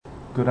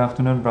Good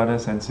afternoon,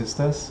 brothers and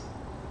sisters.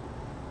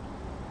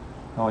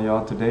 How are you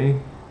all today?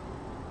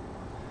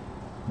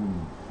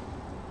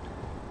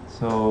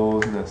 So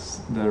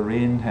the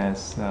rain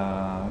has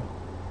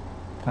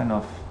kind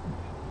of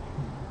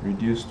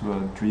reduced to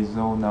a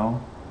drizzle now.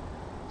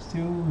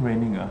 Still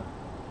raining.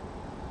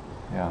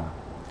 Yeah.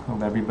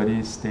 Hope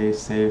everybody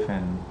stays safe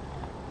and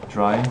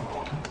dry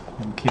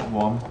and keep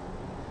warm.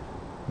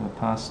 The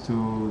past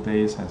 2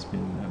 days has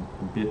been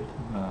a bit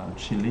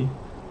chilly.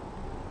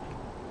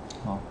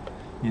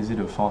 Easy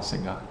to fall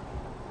sick. Yeah.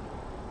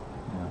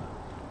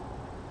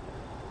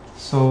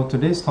 So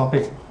today's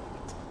topic,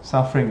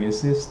 suffering,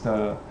 is this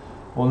the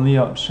only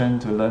option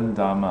to learn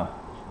Dharma?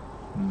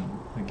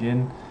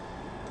 Again,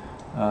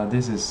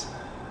 this is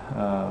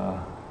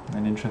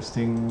an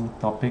interesting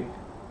topic.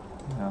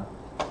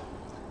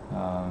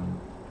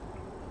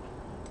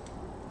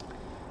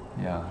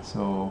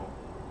 So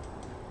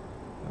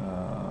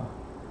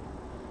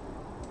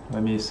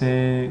when we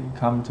say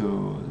come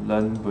to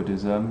learn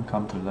Buddhism,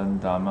 come to learn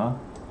Dharma,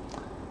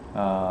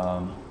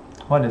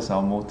 what is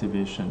our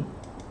motivation?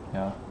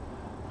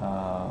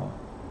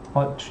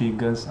 What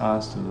triggers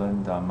us to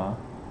learn Dharma?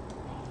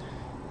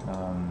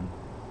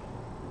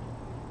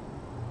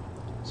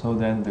 So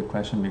then the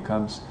question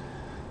becomes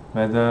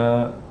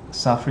whether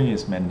suffering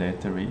is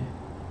mandatory.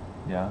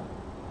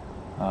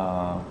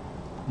 Are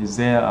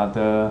there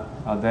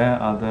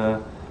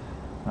other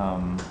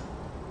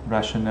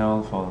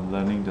rationale for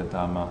learning the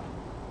Dharma?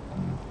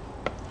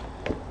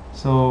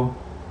 So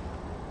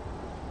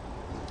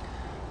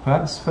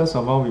perhaps first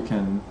of all we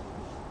can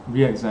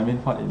re-examine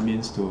what it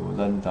means to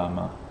learn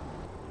Dharma.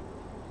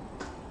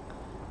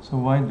 So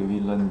why do we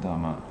learn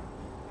Dharma?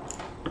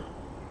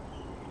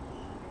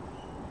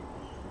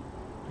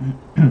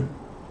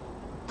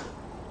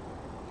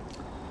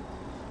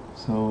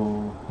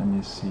 So let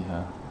me see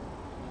here.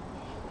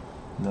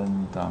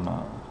 Learn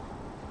Dharma.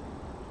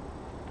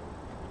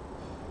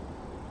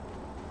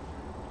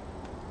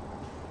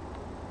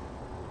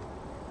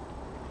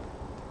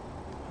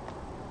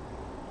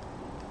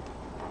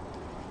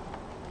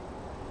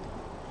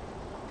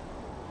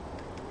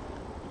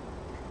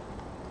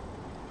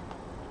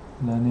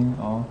 Learning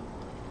of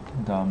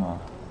Dharma.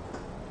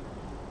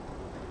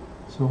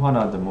 So what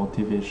are the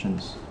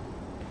motivations?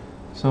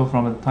 So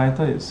from the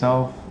title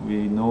itself,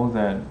 we know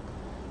that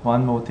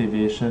one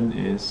motivation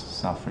is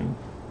suffering.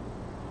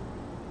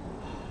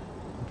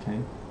 Okay?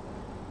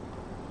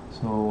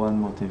 So one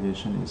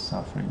motivation is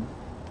suffering.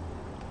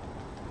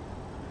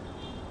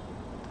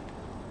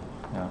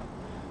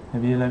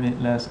 Maybe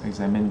let's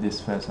examine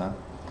this first.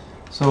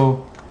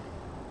 So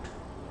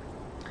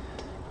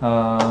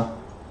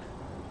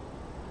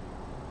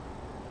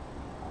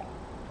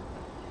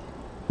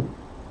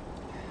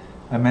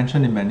I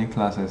mentioned in many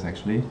classes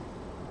actually,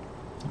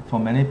 for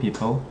many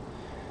people,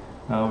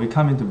 we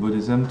come into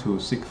Buddhism to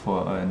seek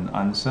for an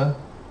answer,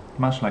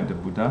 much like the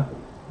Buddha,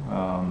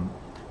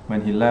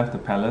 when he left the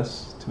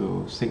palace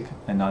to seek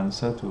an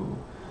answer to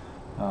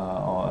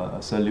or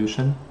a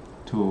solution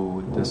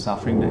to the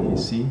suffering that he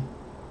sees.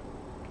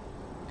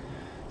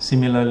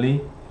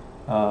 Similarly,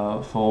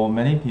 for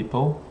many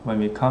people, when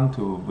we come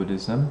to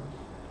Buddhism,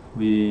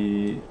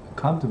 we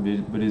come to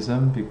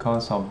Buddhism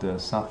because of the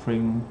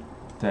suffering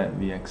that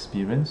we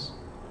experience.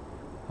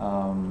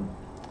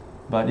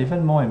 But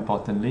even more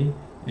importantly,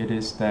 it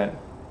is that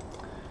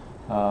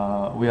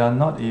we are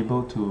not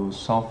able to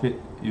solve it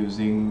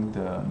using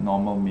the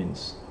normal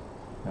means.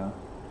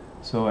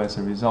 So as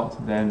a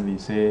result, then we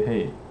say,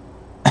 hey,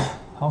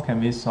 how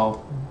can we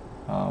solve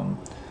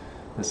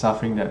the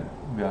suffering that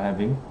we are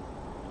having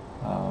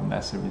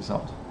as a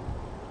result?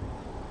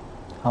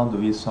 How do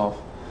we solve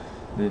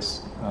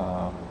this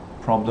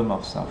problem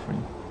of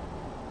suffering?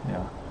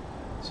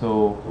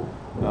 So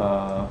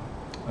a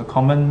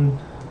common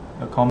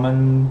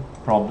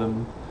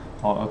problem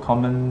or a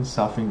common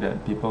suffering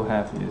that people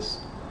have is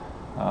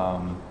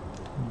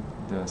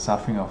the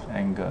suffering of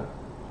anger.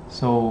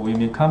 So we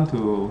may come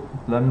to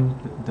learn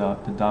the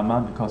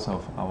Dharma because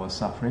of our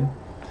suffering,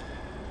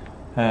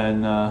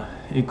 and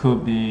it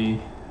could be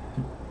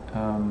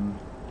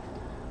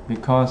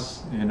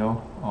because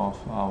of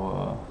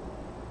our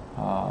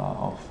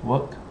of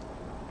work,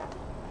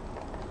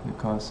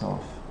 because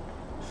of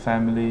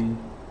family,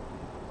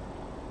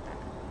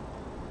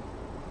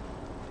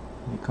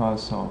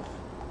 because of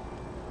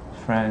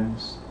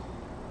friends,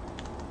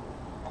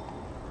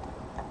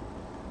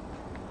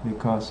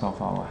 because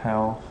of our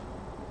health.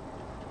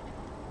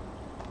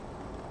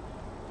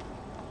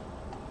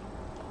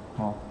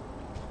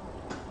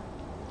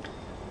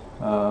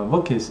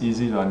 Work is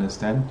easy to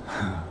understand.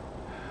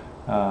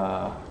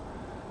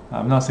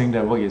 I'm not saying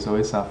that work is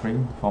always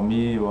suffering. For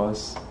me, it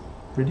was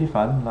pretty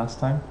fun last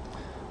time.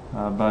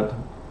 But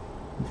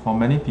for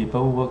many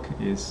people, work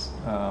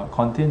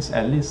contains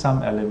at least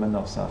some element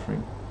of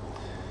suffering.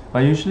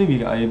 But usually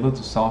we are able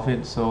to solve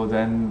it, so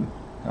then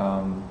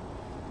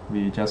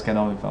we just get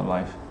on with our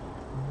life.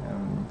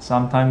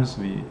 Sometimes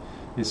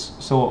it's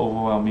so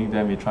overwhelming,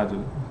 then we try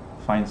to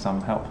find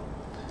some help.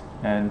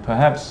 And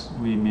perhaps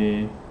we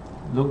may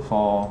look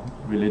for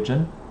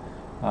religion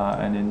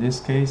and in this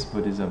case,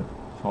 Buddhism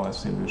for a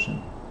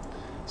solution.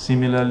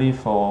 Similarly,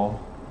 for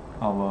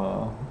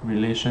our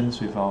relations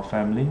with our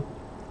family,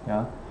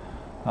 yeah.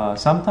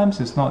 Sometimes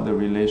it's not the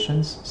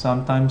relations.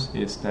 Sometimes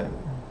it's that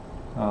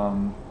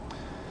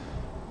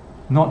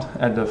not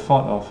at the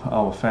fault of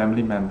our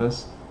family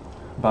members,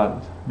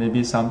 but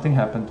maybe something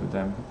happened to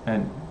them,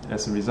 and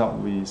as a result,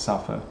 we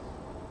suffer.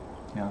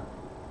 Yeah.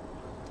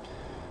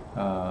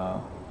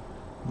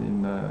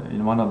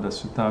 In one of the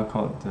sutta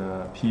called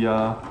the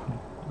Piya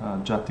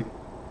Jati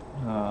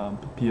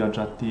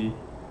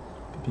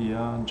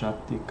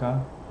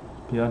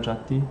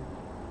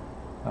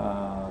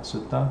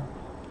Sutta.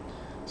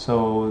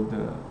 So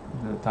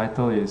the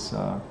title is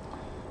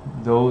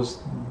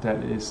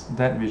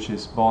that which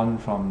is born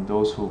from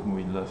those whom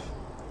we love.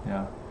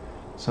 Yeah.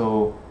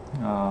 So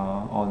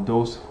or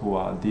those who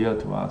are dear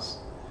to us.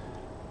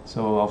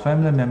 So our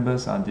family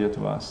members are dear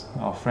to us.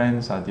 Our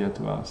friends are dear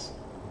to us.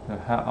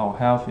 Our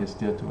health is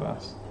dear to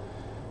us.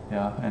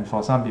 Yeah. And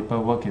for some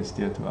people, work is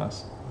dear to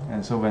us.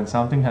 And so when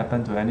something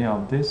happens to any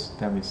of this,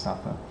 then we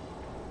suffer.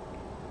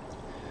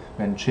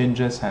 When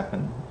changes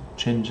happen,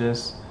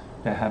 changes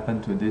that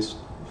happen to these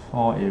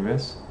 4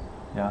 areas,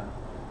 yeah,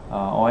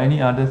 or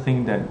any other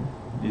thing that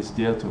is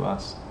dear to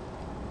us,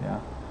 yeah,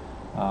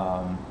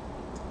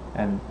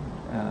 and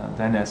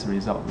then as a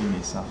result we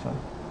may suffer.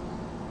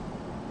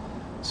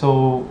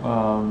 So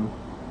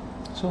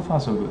so far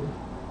so good,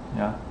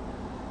 yeah.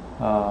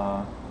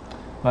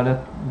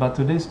 But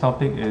today's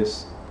topic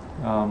is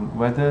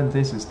whether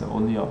this is the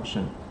only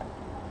option.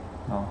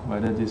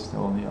 Whether this is the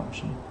only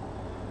option.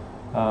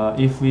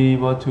 If we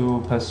were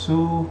to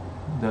pursue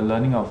the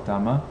learning of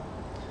Dhamma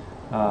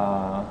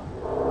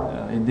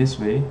in this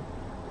way,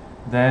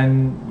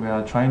 then we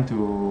are trying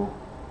to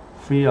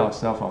free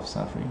ourselves of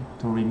suffering,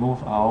 to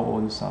remove our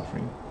own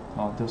suffering.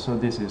 So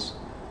this is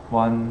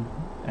one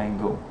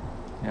angle.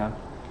 Yeah.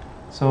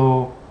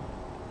 So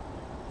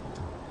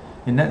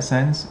in that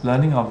sense,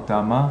 learning of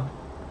Dhamma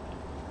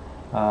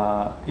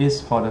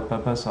is for the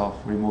purpose of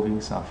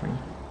removing suffering.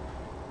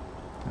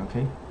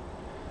 Okay?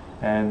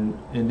 And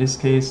in this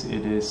case,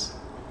 it is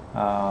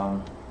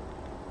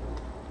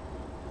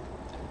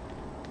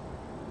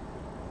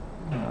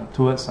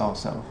towards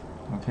ourselves.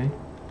 Okay?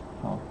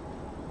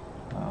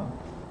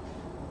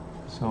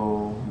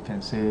 So we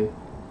can say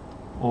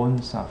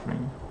own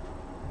suffering.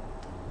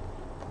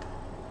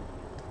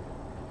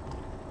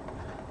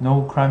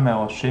 No crime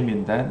or shame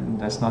in that.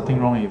 There's nothing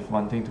wrong with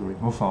wanting to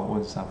remove our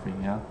own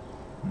suffering. Yeah.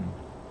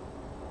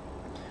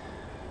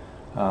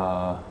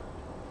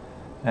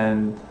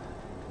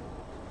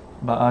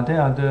 But are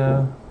there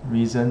other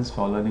reasons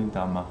for learning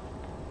Dhamma?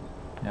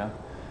 Yeah.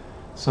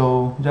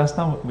 So just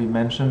now we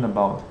mentioned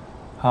about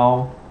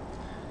how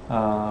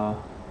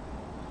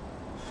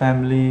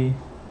family,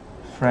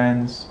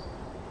 friends,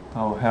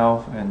 our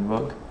health and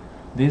work,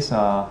 these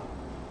are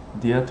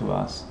dear to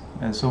us.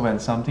 And so when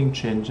something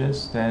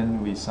changes,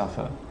 then we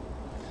suffer.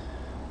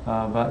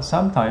 But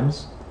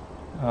sometimes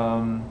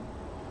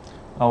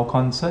our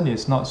concern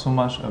is not so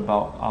much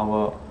about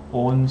our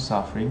own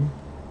suffering,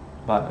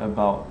 but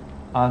about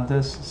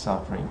others'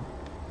 suffering.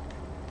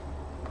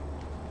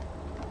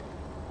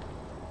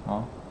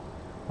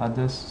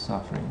 Others'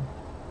 suffering.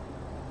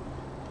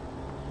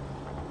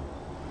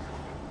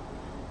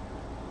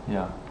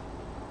 Yeah.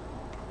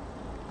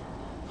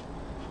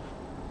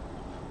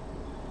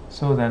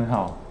 So then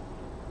how?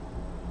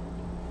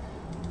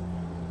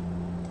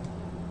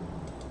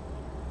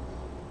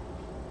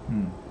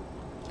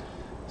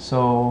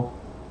 So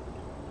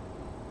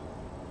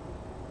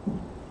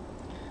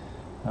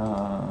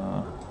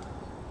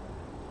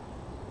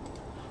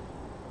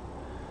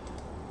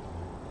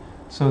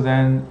so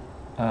then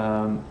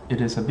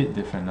it is a bit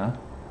different.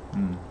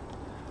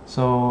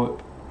 So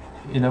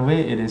in a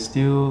way it is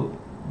still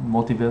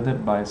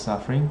motivated by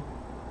suffering,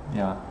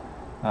 yeah,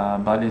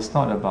 but it's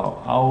not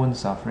about our own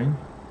suffering.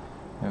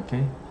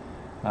 Okay,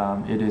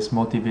 it is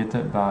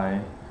motivated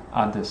by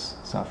others'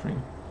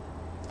 suffering.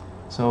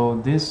 So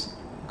this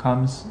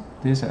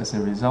as a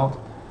result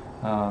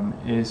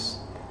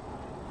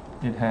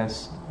it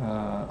has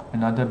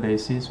another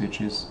basis, which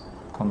is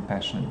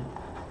compassion.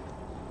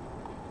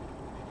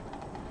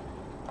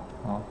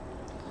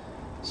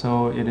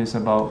 So it is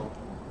about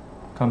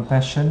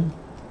compassion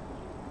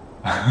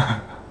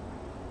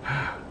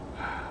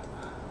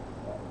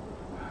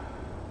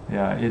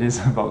yeah, it is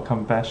about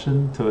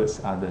compassion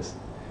towards others.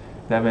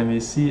 That when we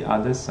see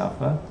others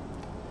suffer,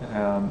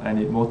 and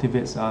it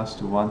motivates us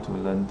to want to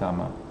learn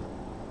Dhamma.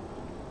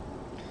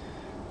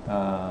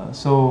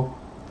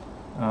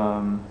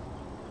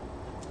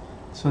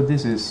 So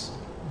this is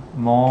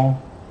more,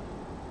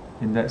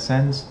 in that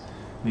sense,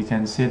 we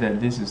can say that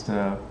this is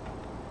the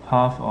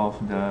path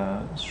of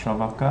the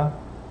Shravaka,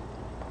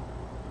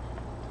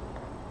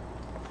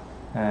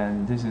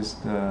 and this is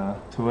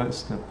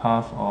towards the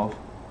path of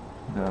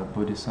the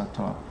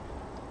Bodhisattva.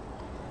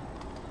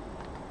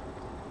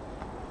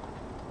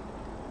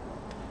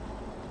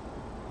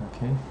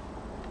 Okay.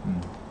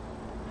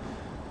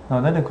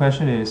 Now then the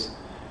question is,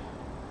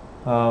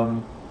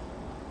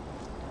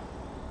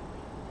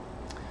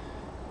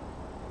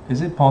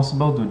 is it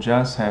possible to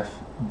just have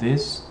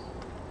this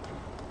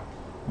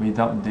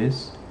without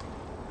this?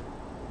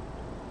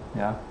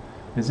 Yeah.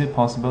 Is it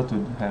possible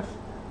to have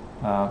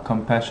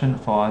compassion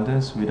for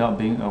others without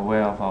being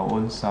aware of our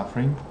own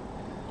suffering?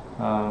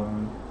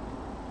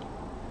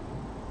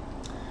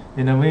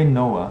 In a way,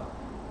 no.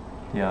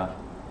 Yeah.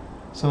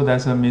 So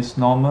there's a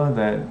misnomer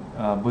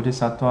that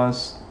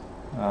Bodhisattvas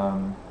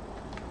do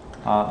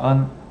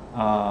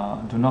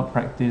not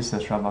practice the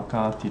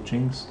Shravaka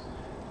teachings,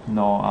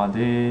 nor are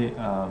they,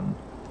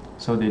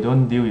 so they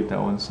don't deal with their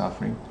own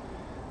suffering.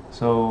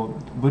 So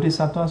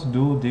Bodhisattvas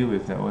do deal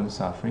with their own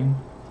suffering.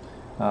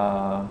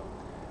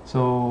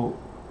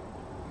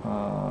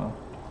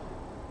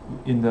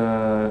 In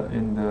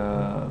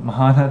the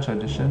Mahayana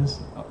traditions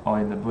or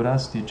in the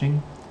Buddha's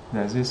teaching,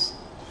 there's this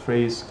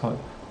phrase called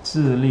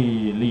自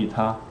利利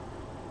他.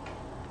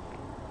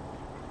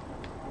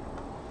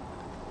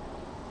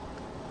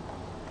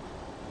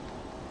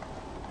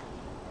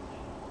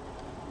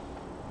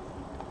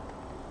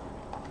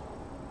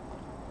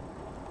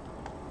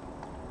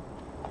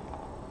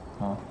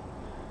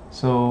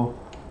 So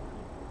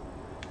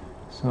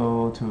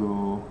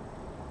to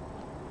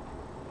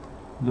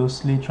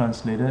loosely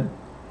translated,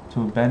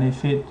 to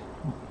benefit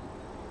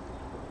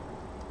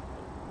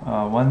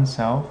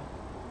oneself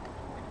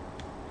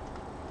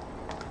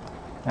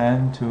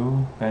and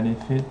to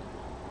benefit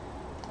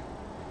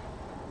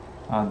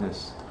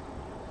others.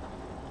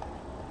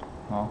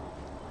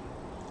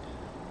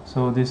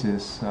 So this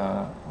is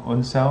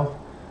oneself,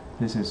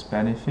 this is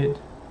benefit,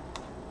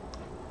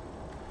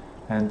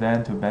 and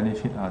then to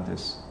benefit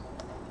others.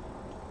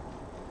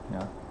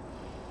 Yeah.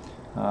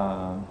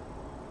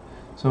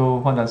 So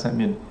what does that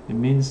mean? It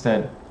means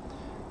that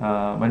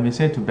when we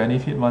say to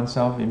benefit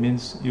oneself, it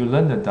means you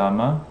learn the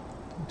Dharma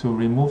to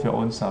remove your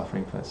own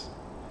suffering first.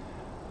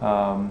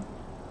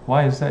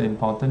 Why is that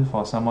important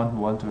for someone who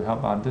wants to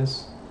help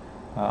others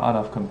out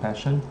of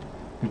compassion?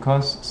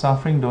 Because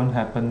suffering don't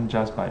happen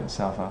just by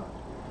itself.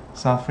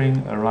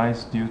 Suffering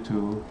arises due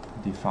to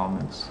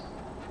defilements.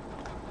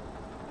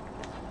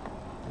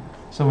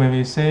 So when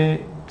we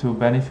say to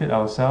benefit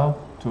ourselves,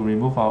 to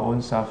remove our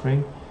own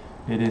suffering,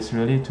 it is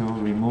really to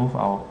remove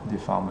our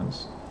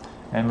defilements.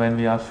 And when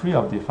we are free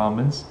of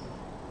defilements,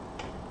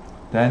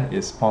 then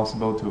it's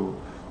possible to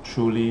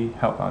truly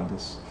help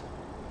others.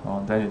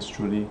 Then it's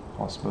truly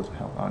possible to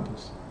help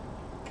others.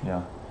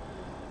 Yeah.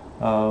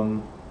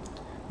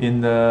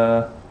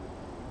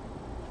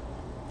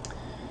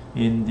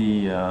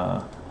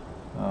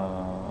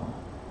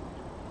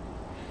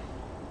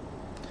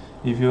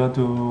 If you were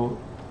to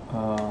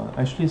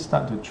actually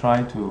start to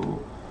try to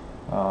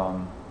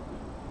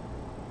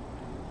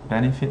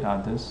benefit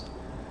others,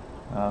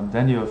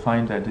 then you will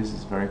find that this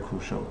is very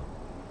crucial.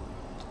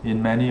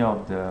 In many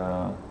of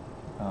the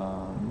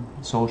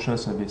social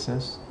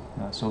services,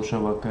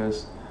 social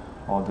workers,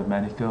 or the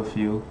medical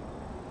field,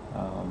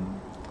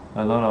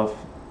 a lot of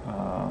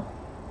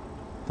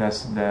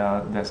there's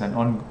an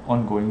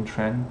ongoing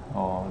trend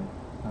or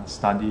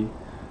study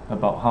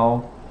about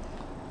how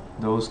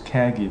those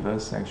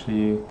caregivers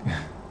actually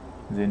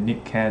they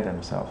need care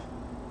themselves.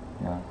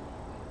 Yeah.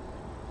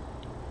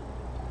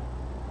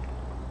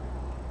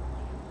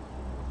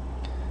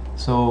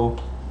 So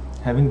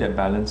having that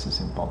balance is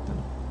important.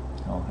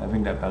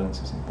 Having that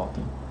balance is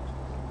important.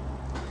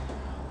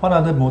 What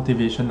other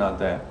motivation are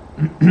there?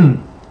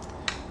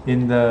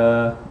 In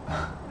the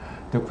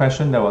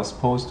question that was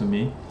posed to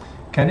me,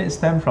 can it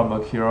stem from a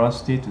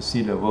curiosity to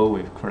see the world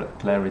with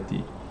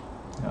clarity?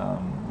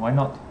 Why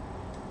not?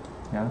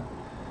 Yeah.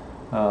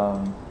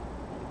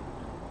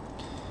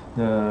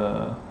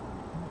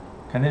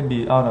 Can it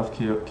be out of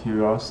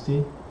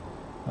curiosity?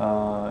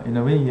 In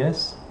a way,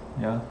 yes.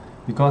 Yeah.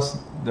 Because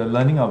the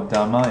learning of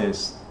Dharma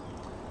is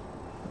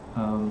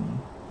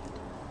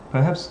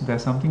perhaps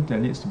there's something that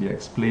needs to be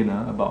explained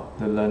about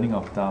the learning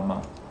of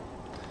Dharma.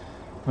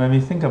 When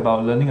we think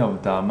about learning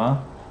of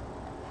Dharma,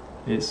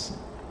 it's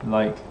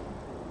like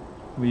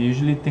we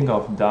usually think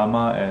of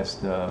Dharma as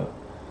the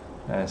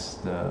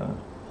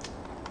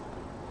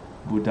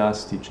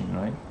Buddha's teaching,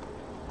 right?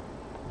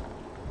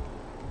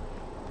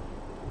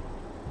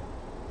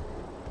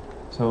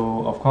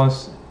 So of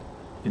course,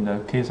 in the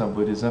case of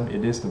Buddhism,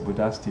 it is the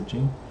Buddha's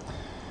teaching.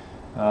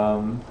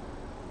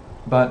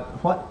 But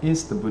what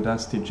is the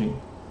Buddha's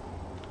teaching?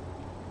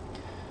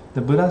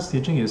 The Buddha's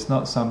teaching is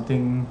not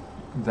something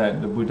that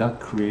the Buddha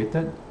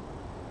created,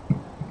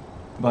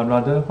 but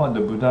rather what the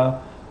Buddha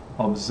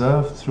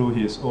observed through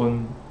his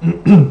own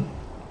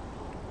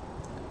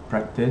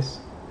practice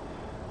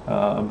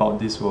about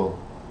this world.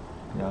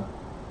 Yeah.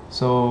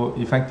 So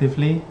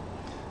effectively,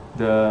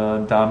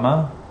 the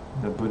Dharma,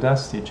 the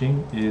Buddha's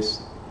teaching,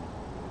 is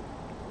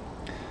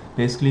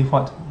basically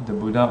what the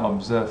Buddha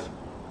observed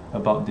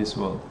about this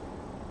world.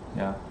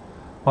 Yeah.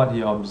 What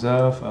he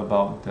observed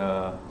about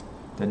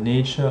the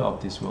nature of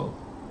this world.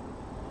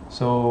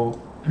 So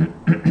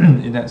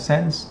in that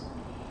sense,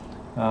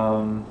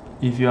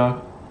 if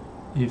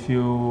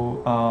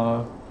you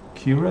are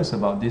curious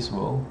about this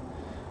world,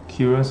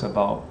 curious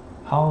about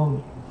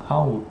how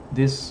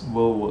this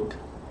world works,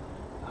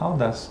 how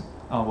does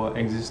our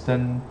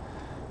existence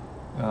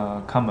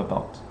come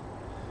about,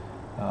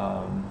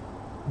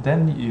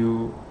 then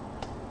you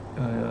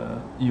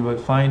will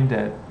find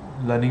that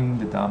learning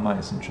the Dharma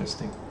is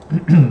interesting,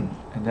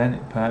 and then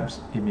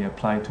perhaps it may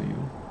apply to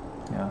you.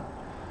 Yeah,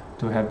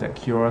 to have that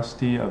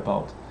curiosity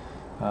about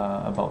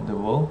the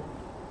world,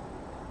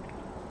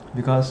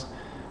 because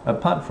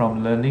apart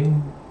from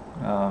learning,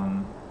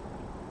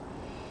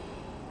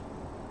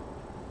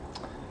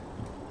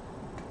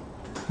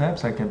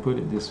 perhaps I can put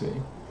it this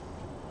way.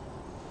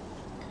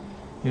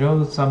 You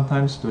know,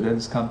 sometimes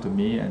students come to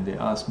me and they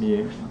ask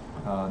me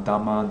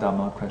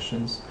Dharma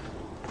questions.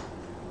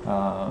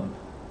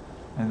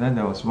 And then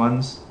there was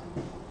once,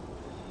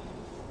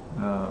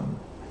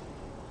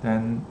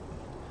 then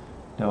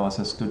there was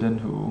a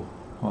student who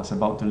was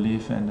about to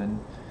leave, and then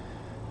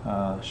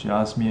she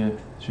asked me,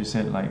 she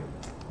said like,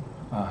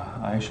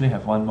 I actually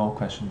have one more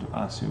question to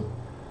ask you,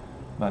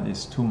 but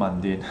it's too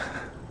mundane.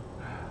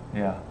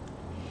 Yeah,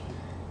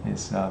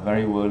 it's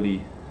very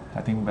worldly.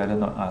 I think better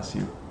not ask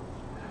you.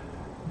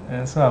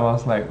 And so I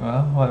was like,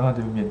 well, what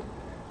do you mean?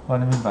 What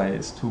do you mean by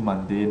it's too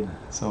mundane,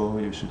 so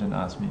you shouldn't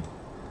ask me?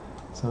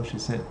 So she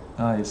said,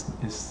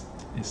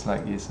 it's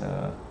like it's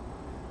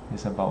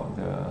about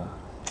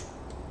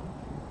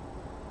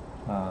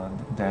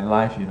their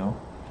life, you know.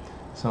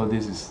 So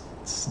this is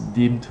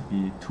deemed to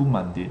be too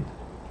mundane.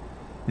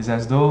 It's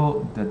as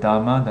though the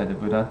Dharma that the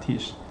Buddha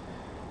teach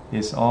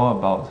is all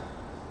about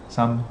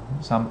some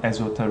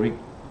esoteric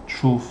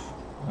truth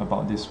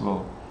about this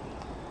world.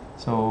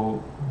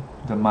 So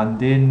the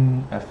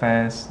mundane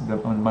affairs, the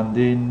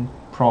mundane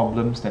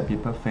problems that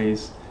people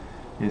face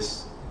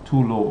is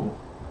too low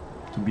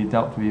to be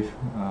dealt with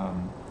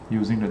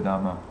using the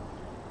Dharma.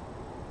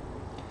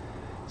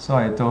 So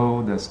I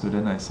told the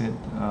student, I said,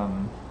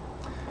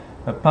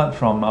 apart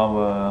from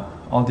our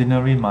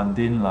ordinary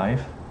mundane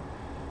life,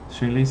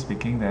 strictly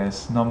speaking,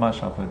 there's not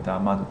much of a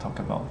Dharma to talk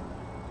about.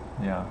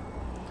 Yeah,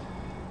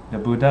 the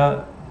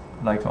Buddha,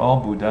 like all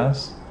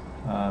Buddhas,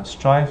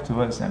 strive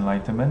towards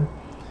enlightenment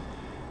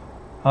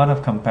out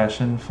of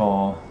compassion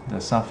for the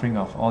suffering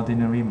of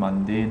ordinary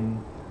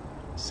mundane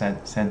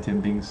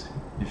sentient beings,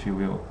 if you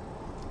will.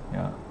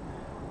 Yeah.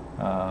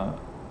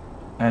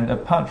 And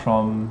apart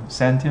from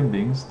sentient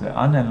beings, the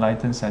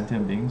unenlightened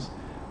sentient beings,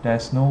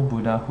 there's no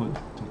Buddhahood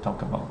to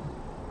talk about.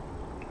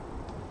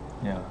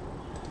 Yeah.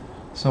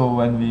 So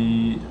when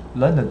we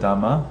learn the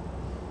Dhamma,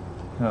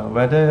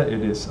 whether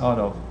it is out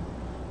of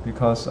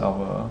because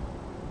our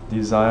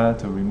desire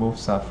to remove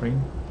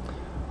suffering,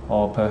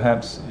 or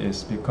perhaps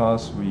it's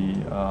because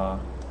we are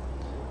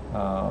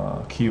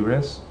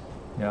curious,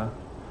 yeah,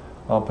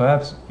 or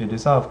perhaps it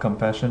is out of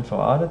compassion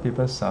for other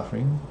people's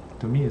suffering,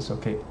 to me it's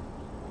okay.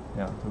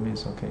 Yeah, to me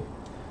it's okay.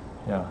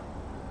 Yeah.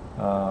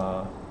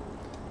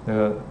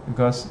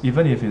 Because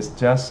even if it's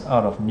just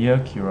out of mere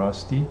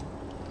curiosity,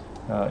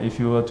 if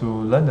you were to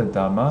learn the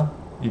Dhamma,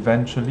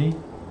 eventually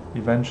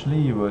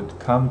you would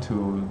come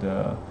to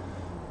the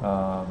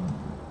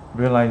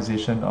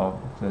realization of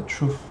the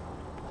truth,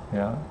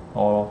 yeah,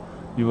 or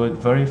you would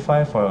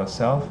verify for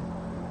yourself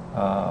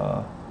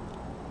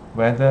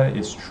whether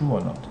it's true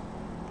or not.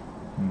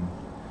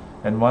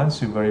 And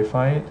once you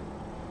verify it,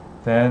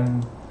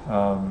 then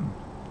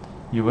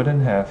you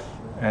wouldn't have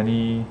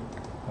any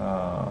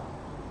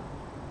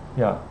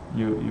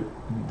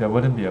there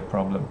wouldn't be a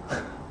problem.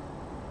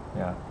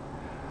 Yeah.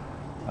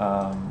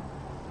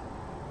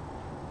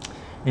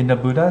 In the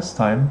Buddha's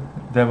time,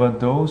 there were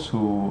those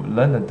who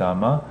learned the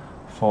Dhamma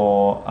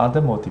for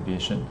other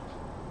motivation.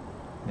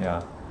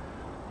 Yeah.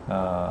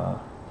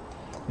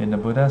 In the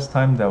Buddha's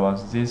time, there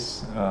was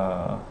this.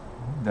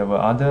 There were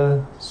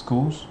other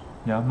schools.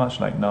 Yeah, much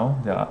like now,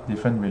 there are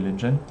different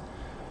religion,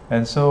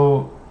 and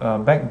so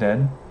back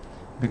then,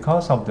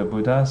 because of the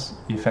Buddha's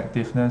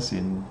effectiveness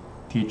in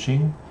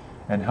teaching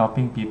and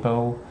helping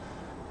people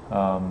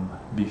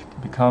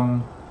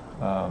become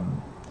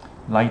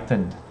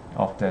lightened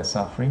of their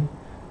suffering,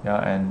 yeah,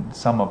 and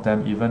some of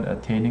them even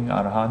attaining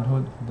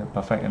arahanthood, the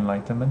perfect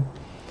enlightenment.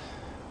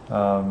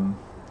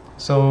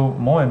 So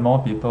more and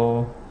more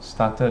people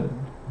started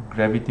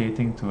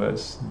gravitating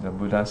towards the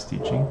Buddha's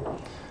teaching.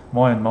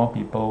 More and more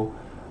people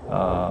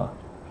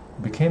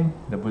became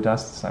the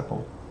Buddha's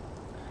disciple.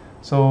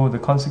 So the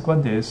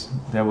consequence is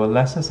there were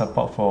lesser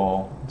support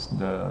for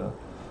the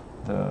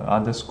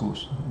other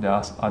schools, the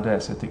other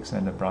ascetics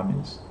and the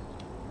Brahmins.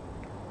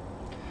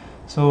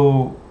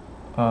 So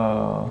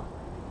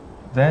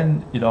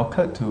then it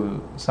occurred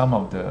to some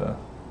of the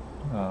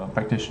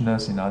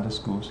practitioners in other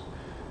schools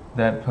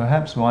that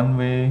perhaps one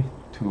way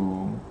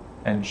to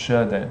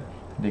ensure that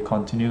they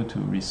continue to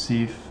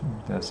receive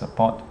the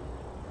support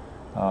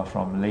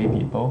from lay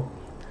people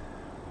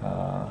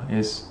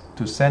is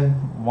to send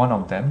one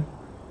of them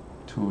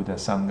to the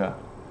Sangha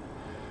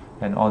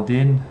and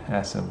ordain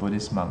as a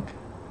Buddhist monk.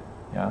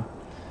 Yeah,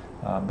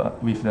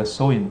 but with the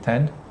sole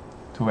intent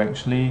to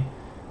actually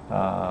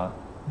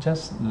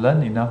just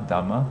learn enough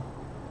Dhamma,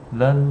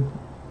 learn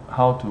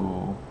how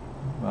to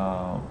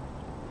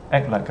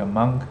act like a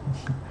monk,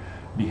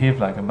 behave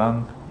like a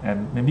monk,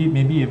 and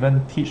maybe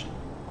even teach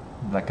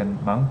like a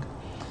monk,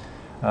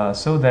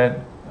 so that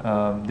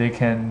they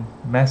can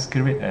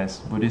masquerade as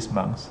Buddhist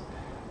monks,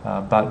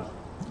 but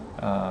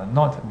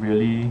not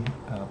really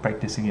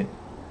practicing it.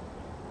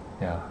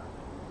 Yeah,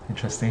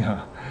 interesting,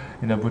 huh?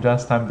 In the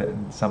Buddha's time, that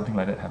something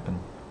like that happened.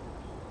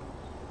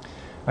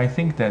 I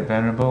think that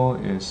venerable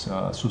is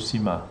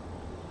Susima.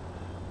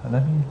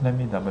 Let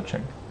me double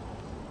check.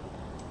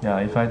 Yeah,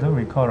 if I don't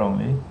recall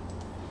wrongly,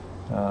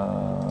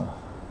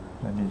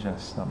 let me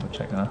just double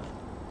check.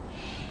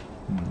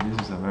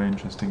 This is a very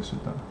interesting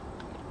sutta.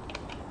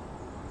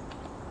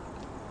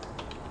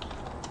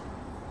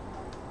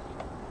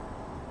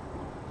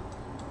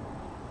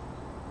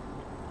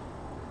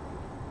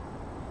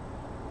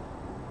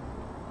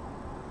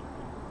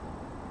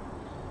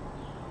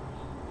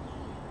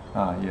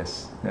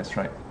 Yes, that's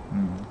right.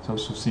 So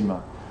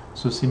Susima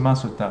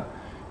Sutta.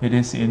 It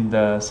is in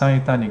the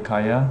Samyutta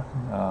Nikaya,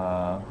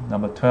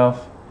 number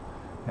 12,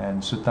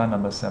 and Sutta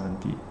number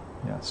 70.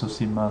 Yeah,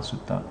 Susima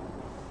Sutta.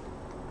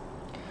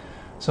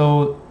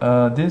 So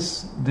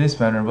this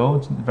venerable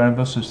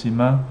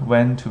Susima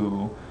went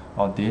to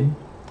ordain,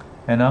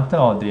 and after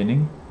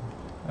ordaining,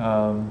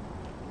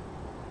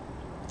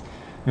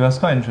 it was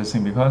quite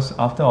interesting because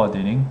after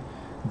ordaining,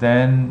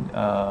 then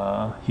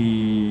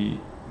he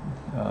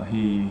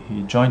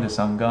joined the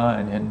Sangha,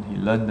 and then he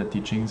learned the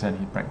teachings and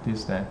he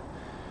practiced there.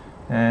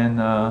 And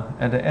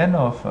at the end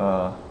of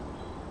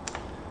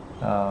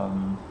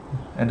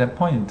at that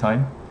point in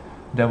time,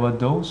 there were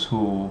those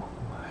who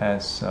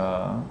has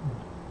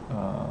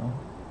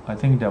I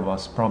think there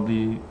was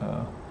probably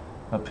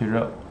a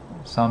period,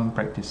 some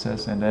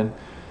practices, and then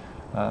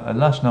a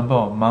large number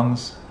of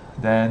monks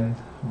then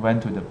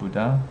went to the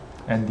Buddha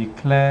and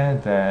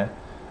declared their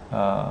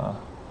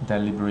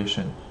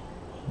liberation,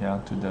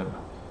 to the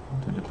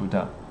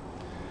Buddha.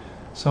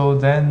 So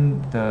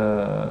then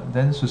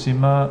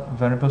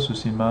Venerable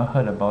Susima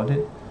heard about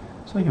it,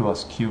 so he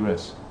was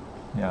curious,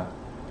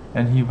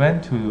 and he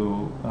went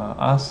to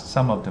ask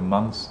some of the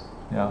monks,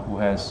 who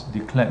has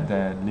declared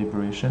their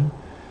liberation,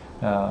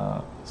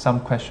 some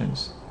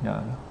questions,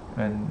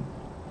 and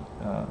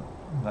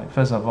like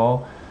first of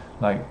all,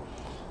 like,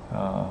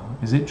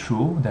 is it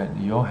true that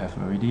you all have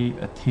already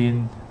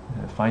attained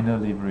the final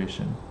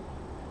liberation?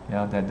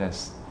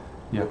 That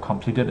you have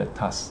completed a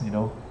task,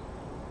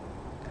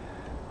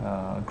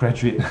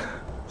 graduate,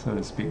 so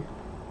to speak.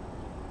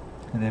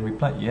 And they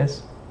replied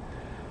yes.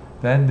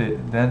 Then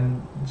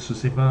Venerable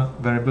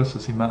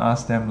Susima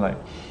asked them, like,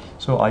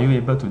 so are you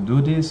able to do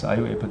this? Are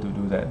you able to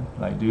do that?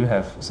 Like, do you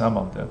have some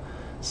of the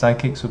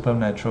psychic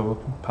supernatural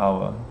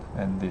power?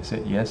 And they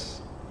said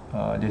yes.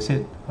 They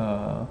said,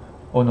 oh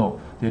no.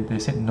 They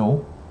said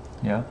no.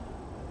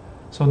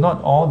 So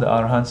not all the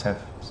Arahants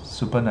have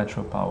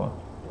supernatural power.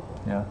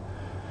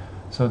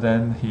 So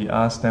then he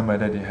asked them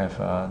whether they have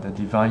the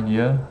divine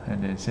ear,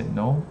 and they said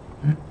no.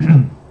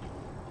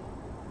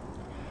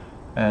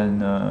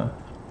 And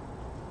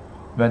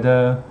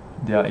whether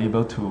they are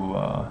able to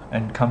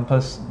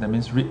encompass, that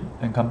means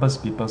encompass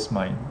people's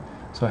mind,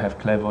 so have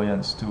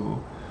clairvoyance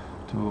to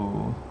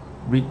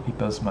read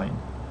people's mind.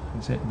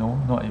 He said no,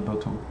 not able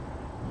to.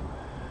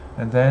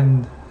 And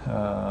then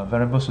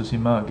Venerable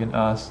Susima again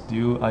asked,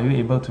 are you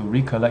able to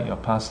recollect your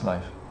past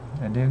life?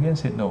 And they again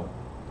said no.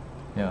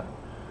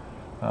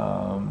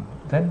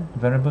 Then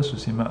Venerable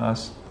Susima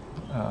asked,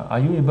 are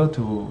you able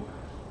to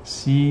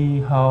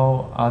see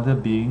how other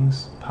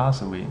beings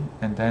pass away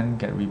and then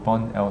get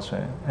reborn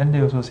elsewhere? And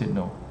they also said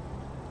no.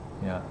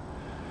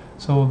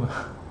 So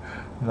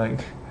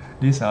like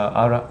these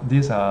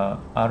are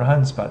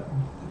Arahants, but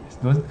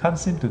can't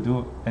seem to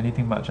do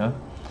anything much.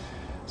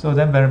 So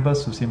then Venerable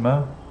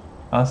Susima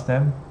asked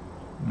them,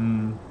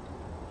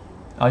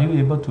 are you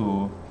able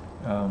to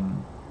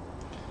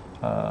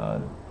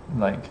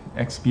like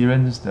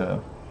experience the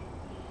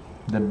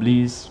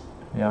bliss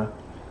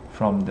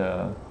from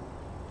the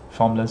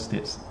formless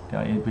states,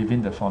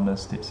 within the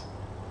formless states?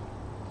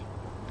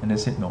 And they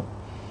said no.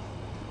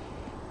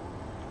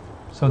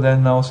 So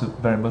then now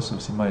Venerable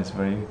Susima is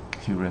very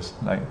curious,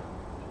 like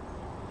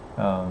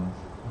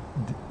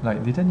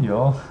didn't you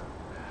all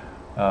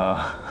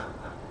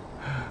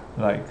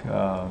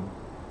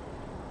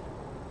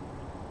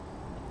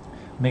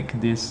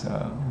make this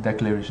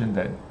declaration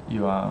that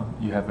you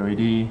have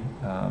already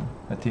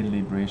attained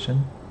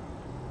liberation?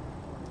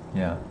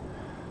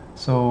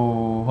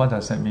 So what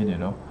does that mean,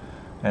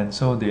 And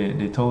so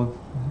they told,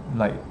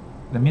 like,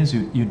 that means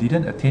you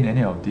didn't attain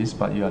any of this,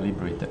 but you are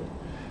liberated.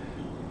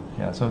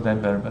 So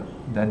then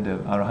the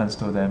Arahants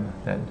told them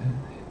that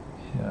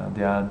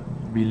they are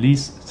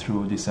released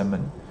through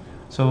discernment.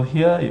 So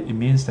here it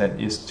means that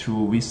it's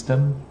through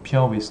wisdom,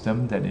 pure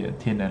wisdom, that they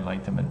attain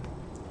enlightenment.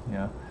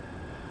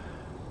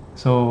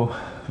 So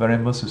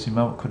Venerable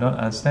Susima could not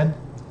understand,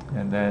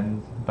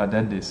 but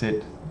then they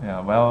said,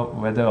 well,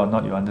 whether or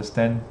not you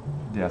understand,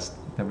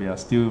 that we are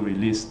still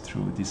released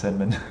through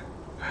discernment.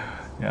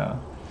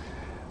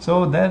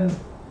 So then,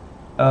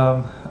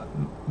 I'm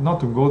not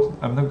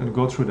going to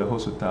go through the whole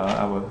sutta.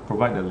 I will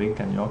provide the link,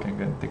 and you all can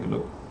go and take a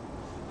look.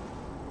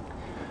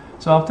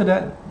 So after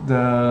that,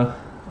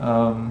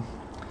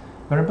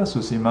 Venerable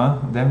Susima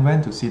then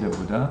went to see the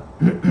Buddha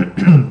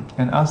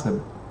and asked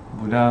the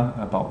Buddha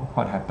about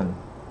what happened.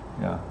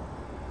 Yeah,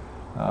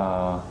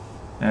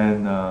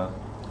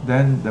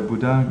 then the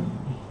Buddha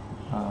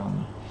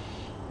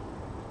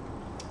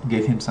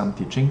gave him some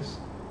teachings.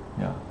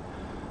 Yeah.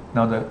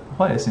 Now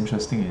what is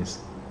interesting is,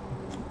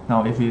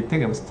 now if you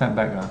take a step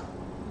back,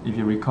 if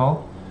you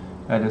recall,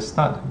 at the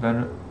start,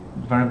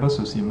 Venerable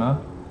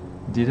Susima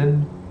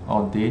didn't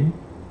ordain.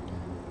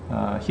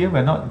 Here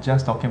we're not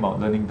just talking about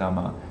learning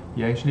Dhamma.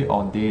 He actually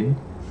ordained,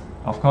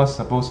 of course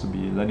supposed to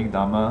be learning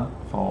Dhamma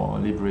for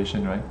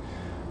liberation, right?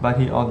 But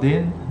he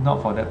ordained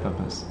not for that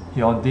purpose.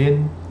 He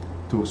ordained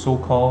to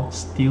so-called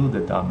steal the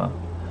Dhamma.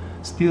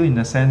 Steal in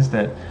the sense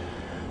that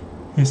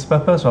his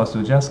purpose was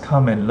to just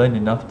come and learn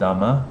enough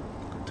Dhamma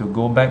to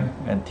go back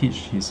and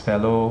teach his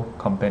fellow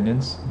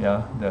companions,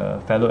 the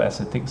fellow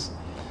ascetics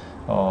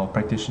or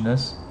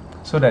practitioners,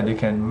 so that they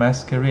can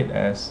masquerade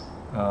as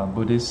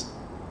Buddhist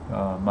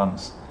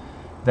monks.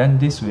 Then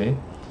this way,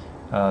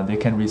 they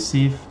can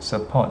receive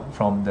support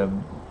from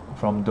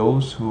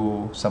those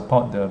who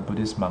support the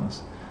Buddhist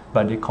monks,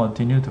 but they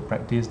continue to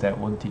practice their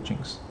own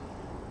teachings.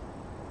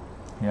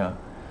 Yeah.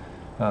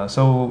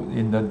 So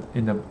in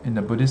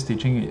the Buddhist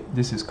teaching,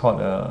 this is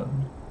called a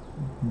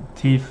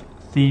thief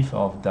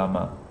of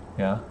Dhamma.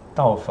 Yeah,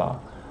 道法.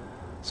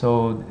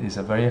 So it's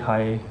a very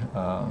high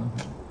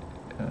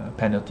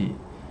penalty.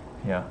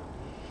 Yeah.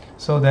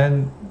 So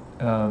then,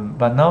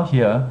 but now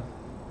here,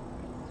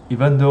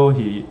 even though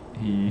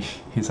he's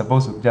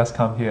supposed to just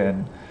come here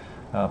and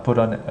put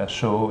on a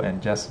show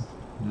and just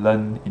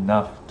learn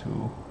enough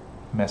to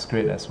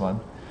masquerade as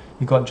one,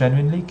 he got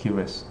genuinely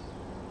curious.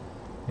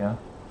 Yeah,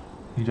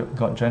 he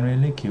got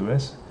genuinely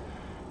curious,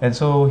 and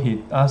so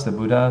he asked the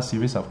Buddha a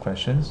series of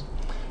questions,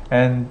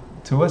 and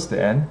towards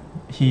the end,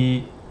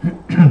 the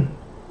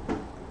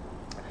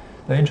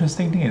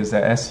interesting thing is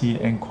that as he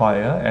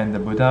inquired and the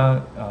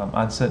Buddha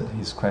answered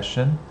his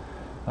question,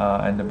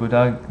 and the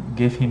Buddha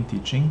gave him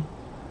teaching,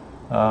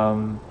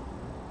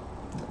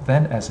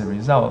 then as a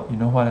result, you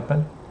know what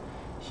happened?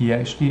 He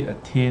actually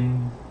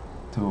attained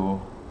to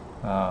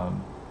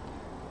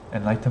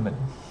enlightenment.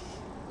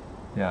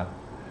 Yeah,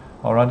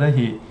 or rather,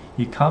 he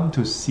come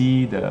to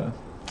see the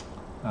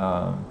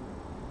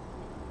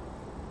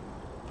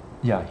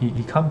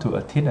he come to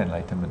attain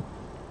enlightenment.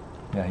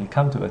 Yeah, he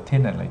come to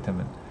attain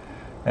enlightenment,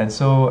 and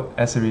so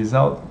as a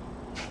result,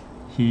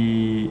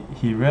 he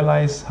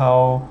realized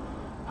how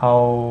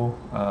or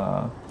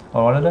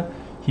rather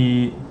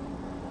he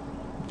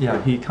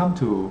come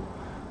to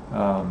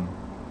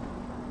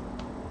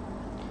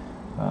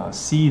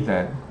see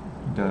that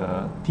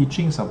the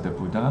teachings of the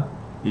Buddha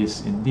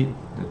is indeed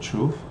the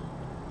truth,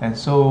 and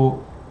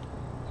so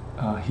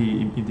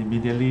he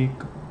immediately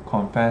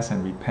confessed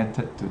and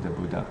repented to the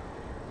Buddha.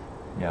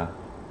 Yeah.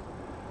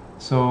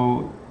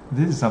 So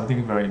this is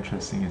something very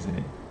interesting, isn't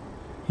it?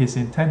 His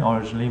intent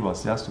originally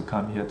was just to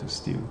come here to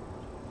steal.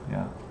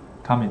 Yeah.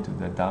 Come into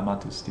the Dhamma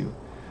to steal.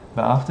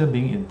 But after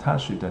being in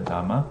touch with the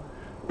Dhamma,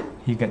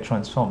 he get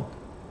transformed.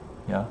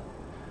 Yeah.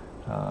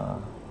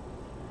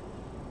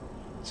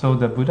 So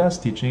the Buddha's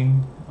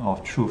teaching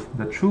of truth,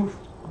 the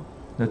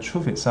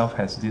truth itself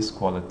has this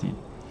quality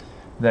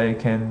that it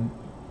can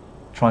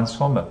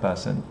transform a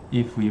person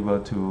if we were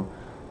to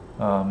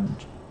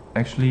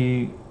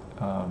actually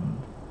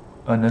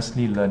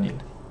earnestly learn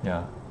it,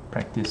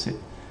 practice it.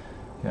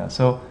 Yeah.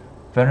 So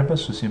Venerable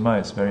Susima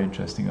is very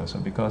interesting also,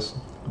 because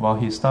while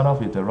he start off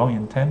with the wrong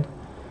intent,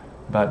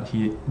 but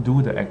he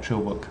do the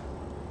actual work,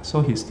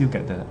 so he still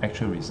get the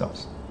actual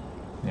results.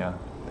 Yeah.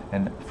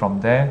 And from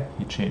there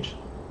he changed.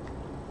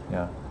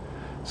 Yeah.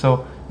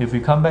 So if we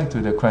come back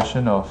to the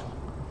question of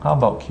how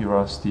about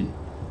curiosity?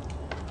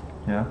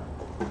 Yeah.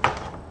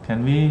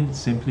 Can we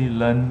simply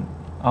learn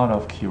out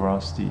of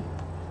curiosity?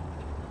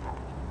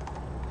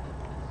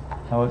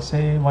 I would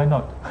say, why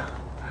not?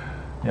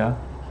 Yeah.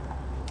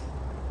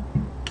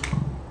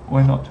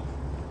 Why not?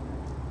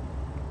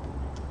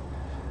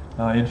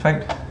 In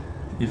fact,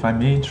 if I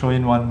may throw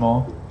in one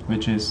more,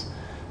 which is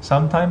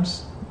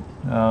sometimes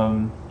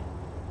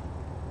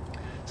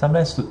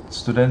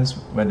students,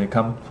 when they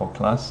come for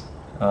class,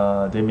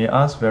 they may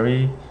ask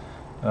very,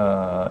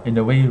 in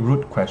a way,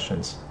 rude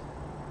questions.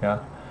 Yeah.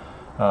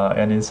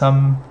 And in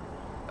some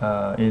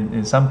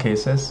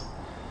cases,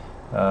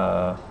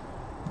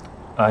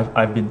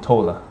 I've been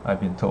told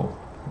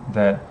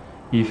that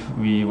if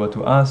we were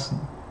to ask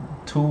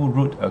too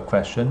rude a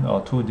question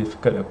or too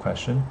difficult a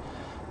question,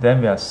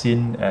 then we are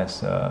seen in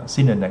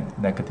a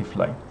negative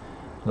light,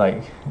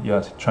 like you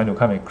are trying to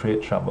come and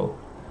create trouble.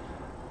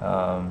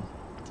 I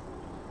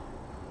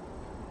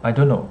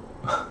don't know.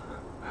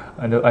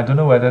 I don't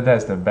know whether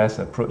that's the best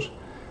approach,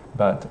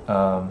 but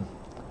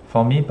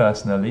for me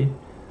personally,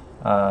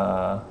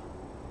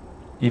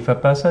 if a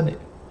person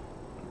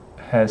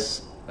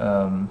has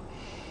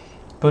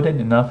put in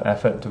enough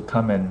effort to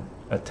come and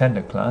attend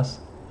the class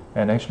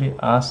and actually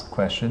ask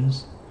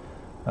questions,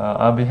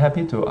 I'll be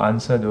happy to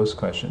answer those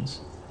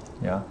questions.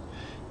 Yeah.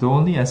 The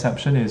only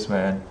exception is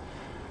when,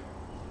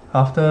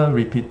 after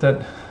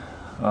repeated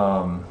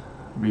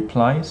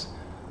replies,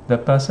 the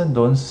person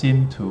don't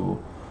seem to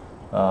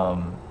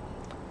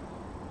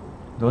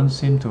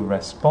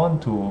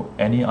respond to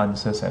any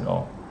answers at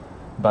all,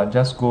 but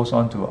just goes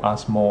on to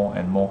ask more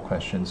and more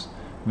questions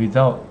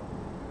without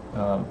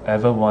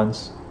ever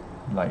once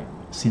like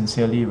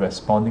sincerely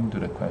responding to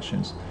the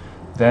questions.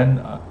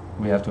 Then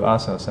we have to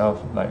ask ourselves,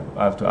 like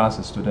I have to ask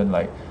the student,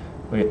 like,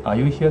 wait, are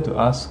you here to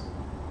ask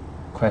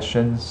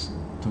questions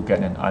to get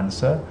an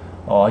answer,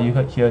 or are you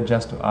here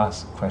just to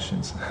ask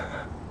questions?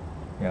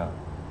 Yeah,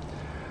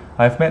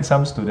 I've met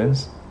some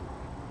students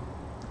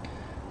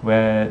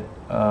where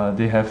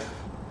they have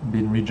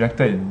been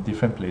rejected in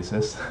different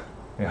places.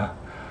 Yeah,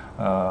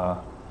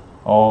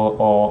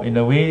 or in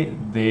a way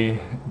they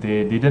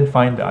didn't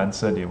find the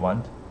answer they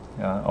want,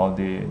 or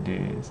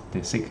they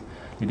seek.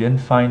 They didn't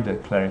find the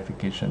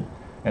clarification,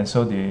 and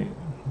so they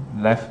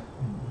left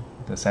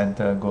the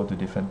center, go to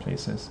different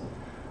places,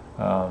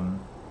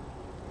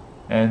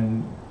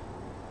 and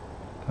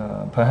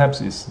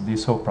perhaps it's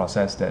this whole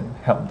process that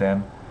helped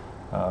them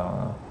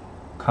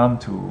come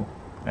to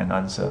an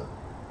answer.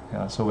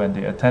 Yeah, so when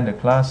they attend the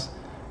class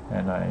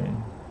and I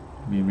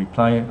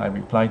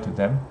reply to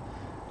them,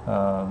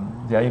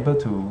 they are able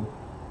to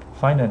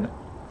find an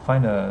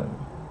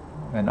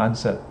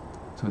answer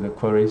to the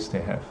queries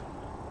they have.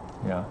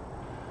 Yeah.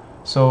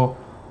 So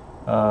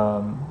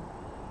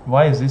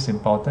why is this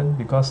important?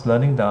 Because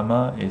learning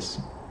Dharma is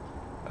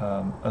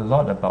a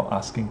lot about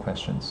asking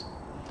questions.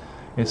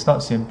 It's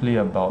not simply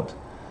about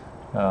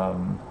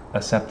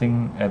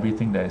accepting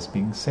everything that is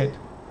being said.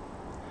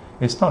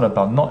 It's not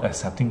about not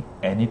accepting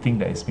anything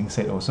that is being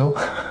said also.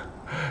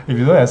 If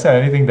you don't accept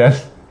anything, then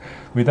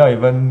without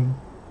even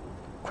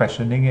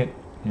questioning it,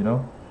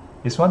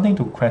 it's one thing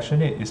to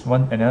question it, it's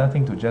another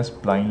thing to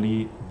just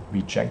blindly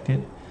reject it.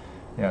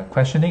 Yeah,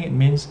 questioning it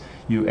means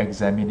you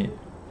examine it.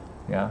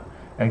 Yeah,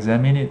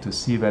 examine it to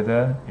see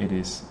whether it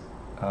is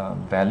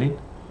valid.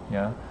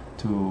 Yeah,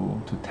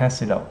 to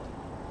test it out.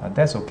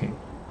 That's okay.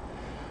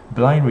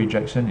 Blind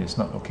rejection is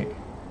not okay.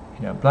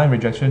 Yeah, blind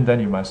rejection, then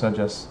you might as well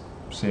just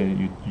say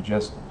you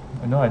just,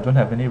 no, I don't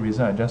have any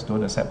reason, I just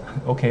don't accept.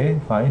 Okay,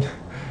 fine.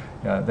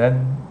 Yeah,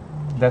 then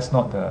that's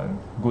not the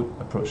good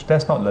approach.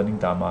 That's not learning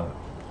Dharma.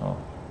 Oh.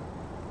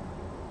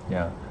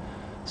 Yeah.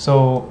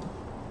 So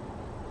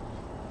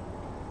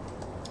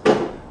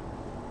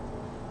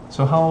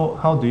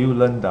how do you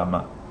learn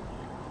Dharma?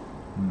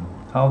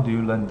 How do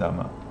you learn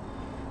Dharma?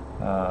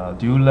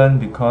 Do you learn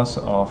because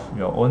of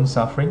your own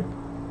suffering?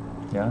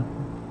 Yeah,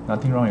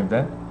 nothing wrong with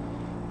that.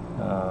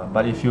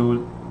 But if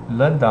you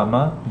learn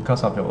Dharma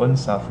because of your own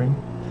suffering,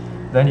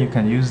 then you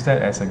can use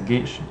that as a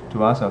gauge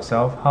to ask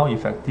yourself, how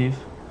effective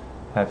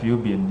have you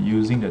been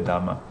using the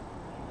Dharma?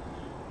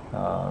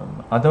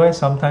 Otherwise,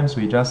 sometimes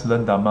we just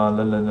learn Dharma,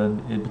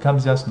 learn. It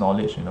becomes just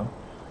knowledge,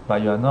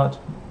 but you are not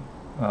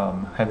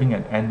having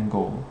an end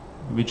goal,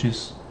 which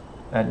is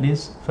at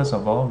least, first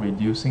of all,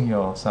 reducing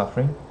your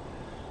suffering,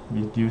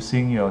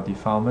 reducing your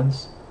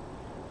defilements,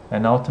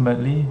 and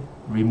ultimately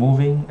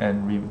removing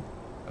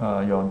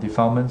your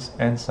defilements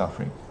and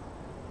suffering.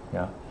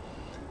 Yeah.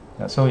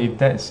 So if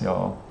that's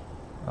your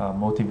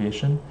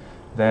motivation,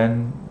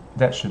 then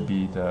that should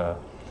be the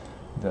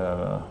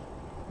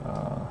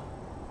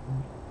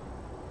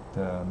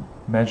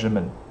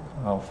measurement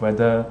of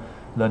whether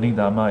learning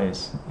Dharma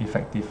is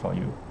effective for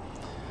you.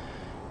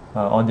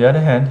 On the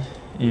other hand,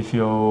 if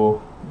you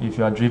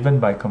are driven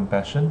by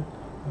compassion,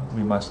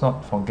 we must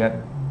not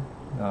forget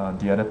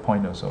the other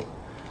point also.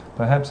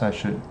 Perhaps I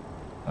should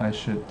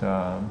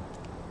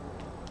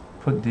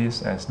put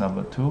this as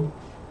number 2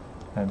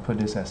 and put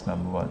this as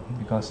number 1,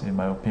 because in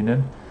my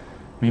opinion,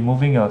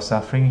 removing your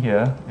suffering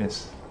here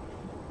is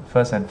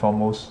first and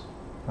foremost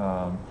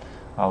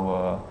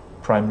our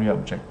primary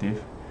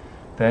objective.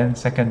 Then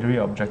secondary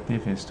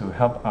objective is to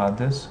help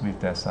others with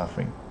their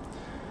suffering.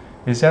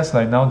 It's just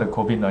like now the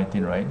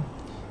COVID-19, right?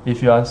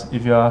 If you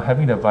are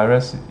having the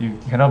virus, you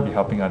cannot be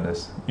helping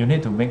others. You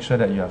need to make sure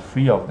that you are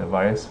free of the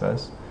virus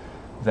first,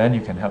 then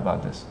you can help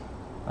others.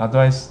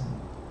 Otherwise,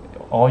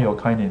 all your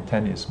kind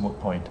intent is moot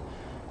point.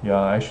 You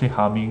are actually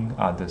harming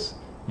others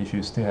if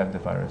you still have the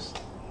virus.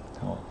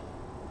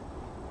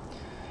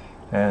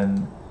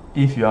 And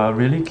if you are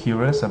really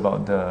curious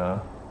about the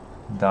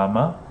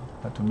Dharma,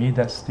 to me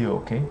that's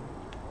still okay.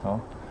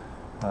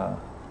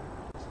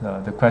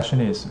 The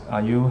question is,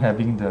 are you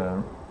having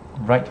the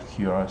right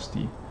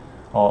curiosity?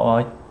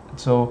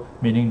 So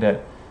meaning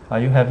that, are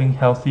you having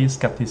healthy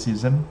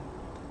skepticism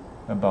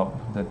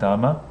about the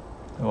Dharma,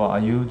 or are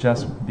you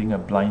just being a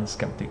blind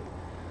skeptic?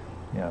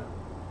 Yeah.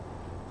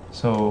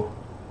 So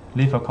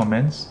leave your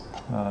comments.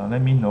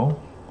 Let me know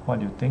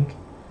what you think.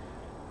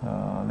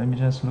 Let me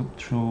just look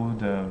through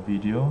the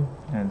video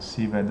and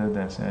see whether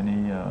there's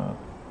any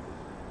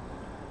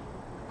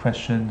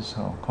questions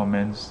or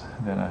comments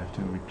that I have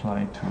to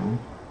reply to.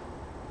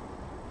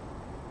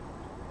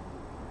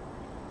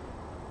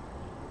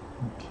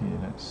 Okay,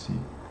 let's see.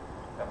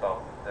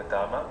 About the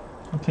Dharma?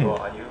 Okay. Or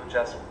are you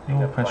just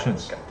being a blind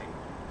skeptic?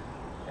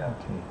 Yeah.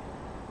 Okay.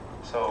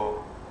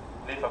 So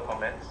leave your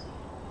comments.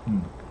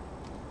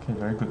 Okay,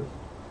 very good.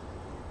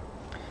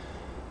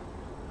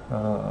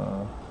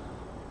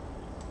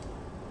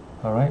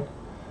 Alright,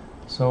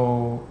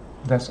 so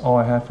that's all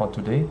I have for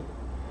today.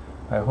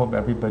 I hope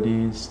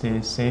everybody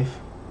stays safe.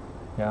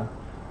 Yeah,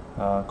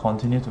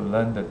 continue to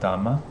learn the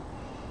Dharma.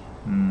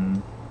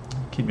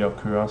 Keep your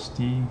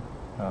curiosity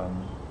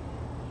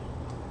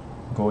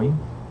going,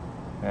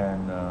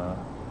 and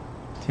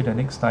till the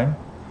next time.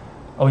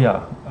 Oh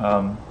yeah,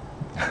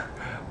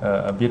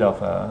 a bit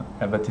of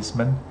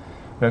advertisement.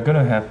 We're going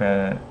to have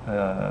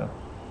a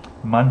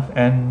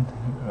month-end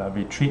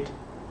retreat.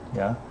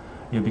 Yeah,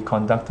 it'll be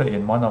conducted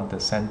in one of the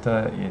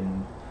center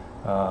in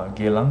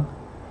Geylang.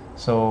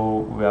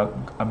 So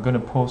I'm going to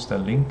post a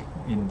link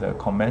in the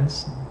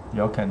comments.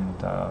 You all can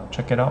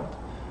check it out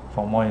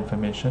for more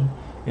information.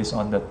 It's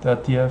on the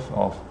 30th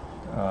of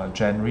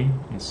January.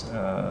 It's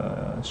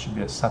should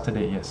be a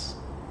Saturday. Yes.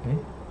 Okay.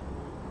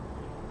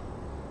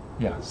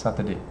 Yeah,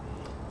 Saturday.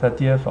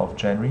 30th of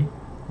January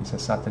is a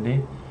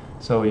Saturday.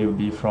 So it will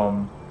be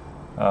from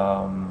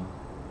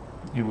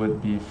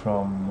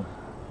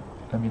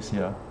let me see,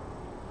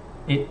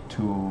 8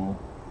 to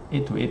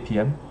 8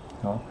 p.m.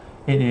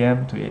 8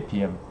 a.m. to 8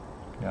 p.m.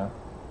 Yeah.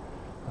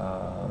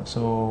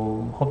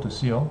 So hope to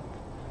see you all.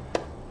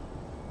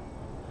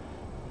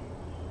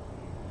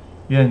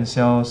 愿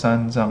消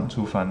三障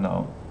诸烦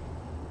恼，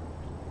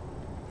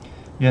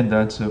愿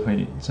得智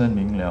慧真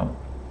明了，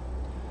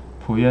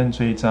普愿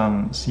罪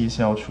障悉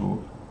消除，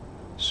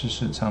世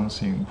世常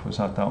行菩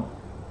萨道。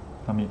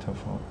阿弥陀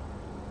佛。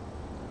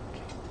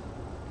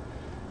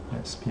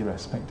Let's pay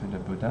respect to the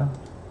Buddha.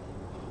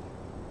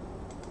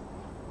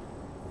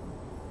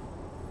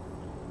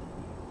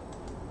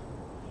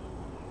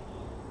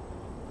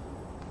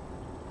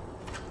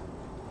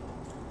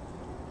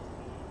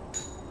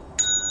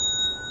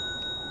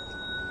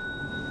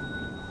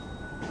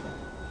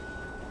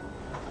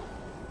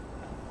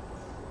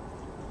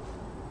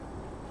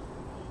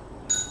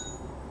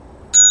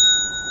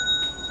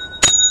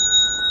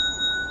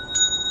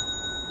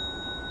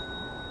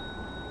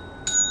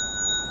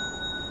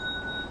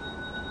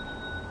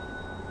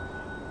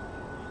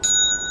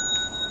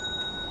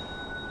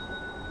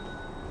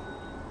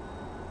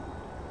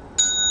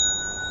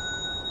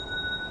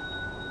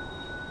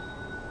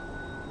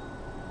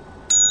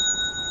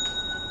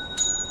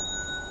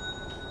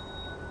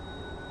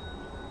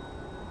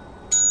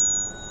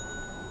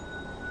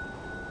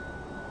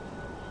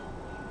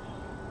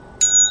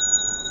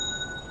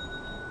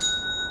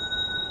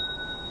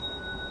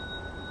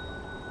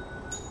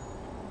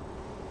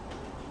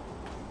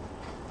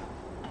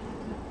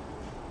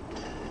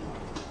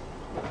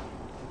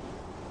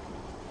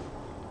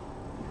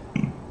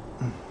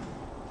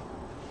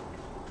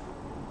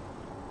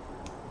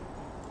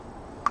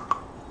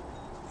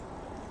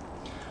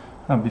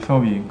 Before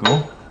we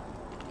go,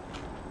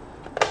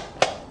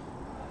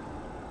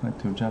 I'd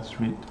like to just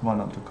read one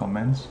of the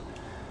comments.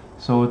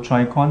 So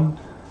Chai Kwan,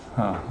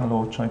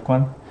 hello Chai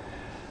Kwan.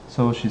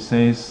 So she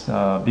says,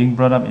 being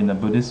brought up in a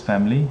Buddhist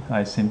family,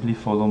 I simply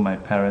follow my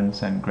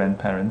parents and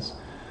grandparents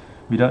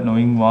without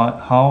knowing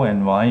how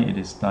and why it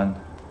is done.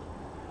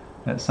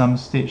 At some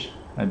stage,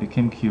 I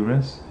became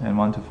curious and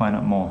want to find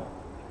out more.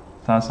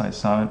 Thus I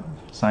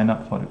signed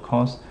up for the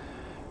course,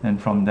 and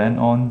from then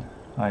on,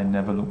 I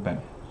never looked back.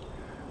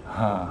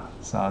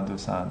 Sadhu,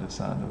 sadhu,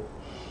 sadhu.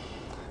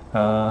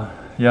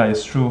 Yeah,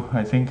 it's true.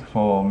 I think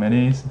for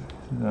many,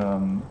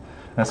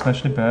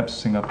 especially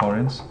perhaps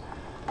Singaporeans,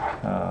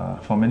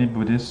 for many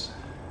Buddhists,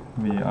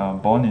 we are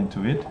born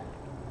into it.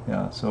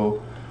 Yeah,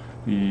 so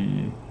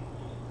we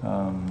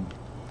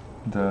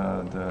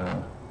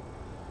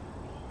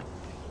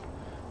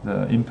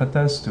the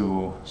impetus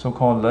to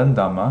so-called learn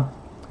Dhamma.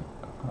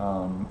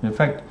 In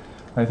fact,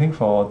 I think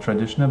for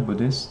traditional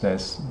Buddhists,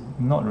 there's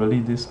not really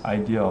this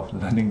idea of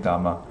learning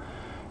Dhamma.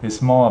 It's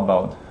more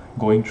about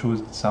going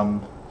through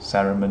some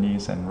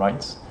ceremonies and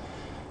rites,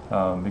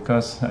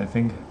 because I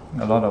think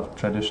a lot of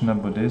traditional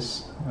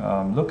Buddhists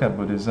look at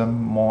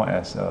Buddhism more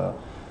as a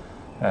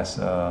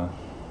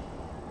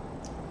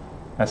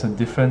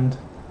different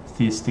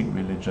theistic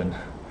religion,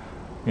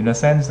 in the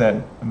sense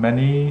that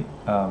many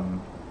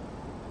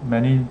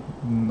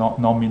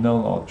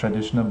nominal or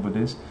traditional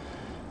Buddhists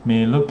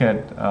may look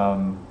at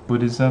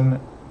Buddhism,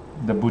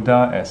 the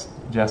Buddha, as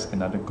just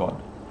another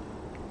god.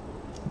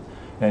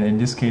 And in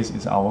this case,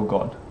 it's our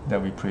God that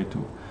we pray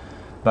to.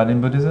 But in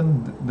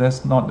Buddhism,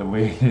 that's not the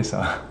way it is.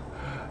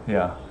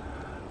 Yeah.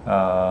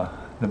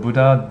 The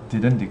Buddha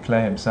didn't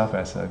declare himself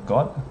as a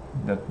god.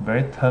 The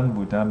very term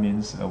Buddha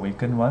means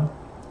awakened one.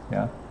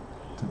 Yeah.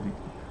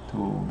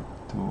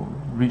 To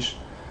reach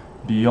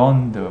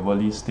beyond the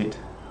worldly state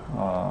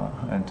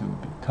and to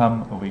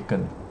become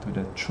awakened to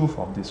the truth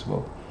of this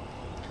world.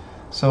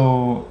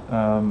 So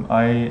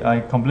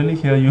I completely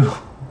hear you,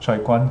 Chai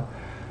Kwan.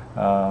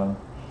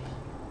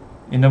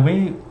 In a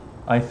way,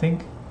 I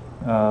think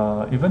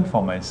even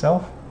for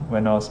myself,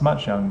 when I was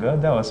much younger,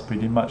 that was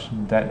pretty much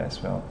that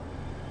as well.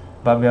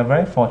 But we are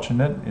very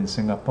fortunate in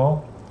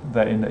Singapore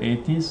that in the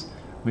 80s,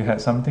 we had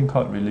something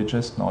called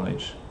religious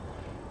knowledge.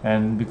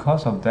 And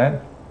because of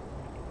that,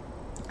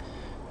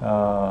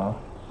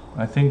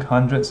 I think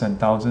hundreds and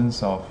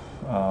thousands of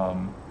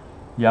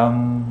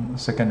young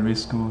secondary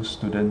school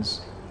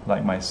students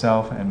like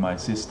myself and my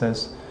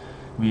sisters,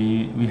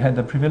 we had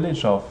the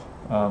privilege of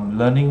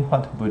learning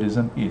what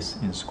Buddhism is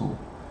in school.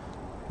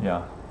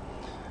 Yeah,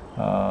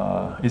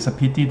 it's a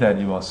pity that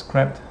it was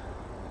scrapped,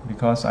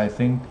 because I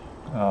think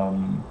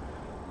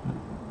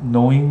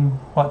knowing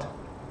what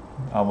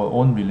our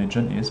own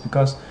religion is,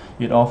 because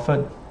it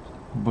offered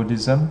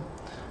Buddhism,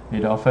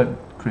 it offered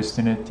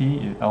Christianity,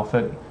 it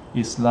offered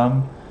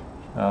Islam,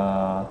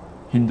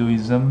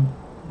 Hinduism,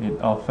 it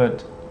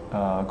offered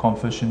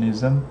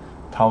Confucianism,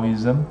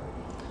 Taoism.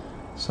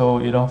 So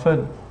it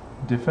offered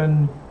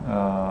different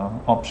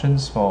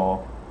options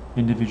for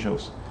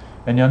individuals,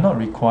 and you're not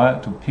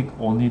required to pick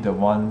only the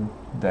one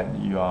that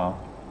your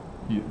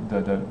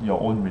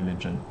own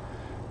religion.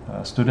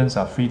 Students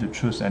are free to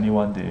choose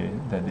anyone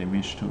that they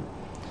wish to,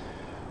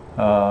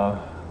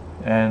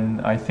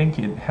 and I think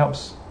it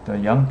helps the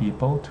young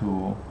people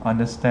to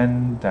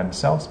understand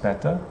themselves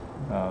better,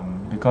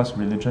 because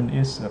religion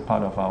is a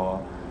part of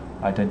our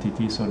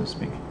identity, so to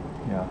speak.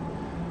 Yeah,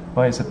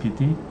 but it's a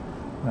pity.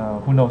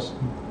 Who knows?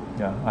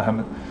 Yeah, I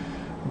haven't.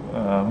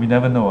 We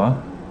never know.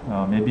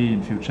 Maybe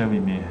in future we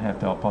may have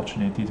the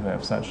opportunity to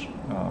have such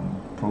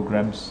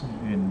programs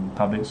in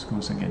public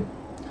schools again.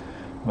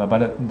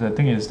 But the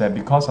thing is that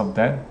because of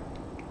that,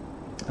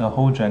 a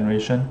whole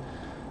generation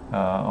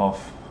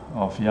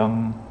of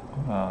young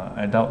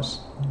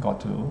adults got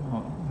to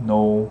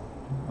know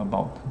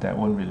about their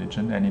own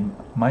religion, and in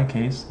my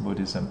case,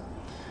 Buddhism.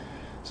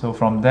 So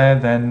from there,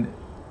 then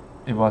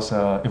it was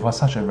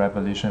such a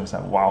revelation. It was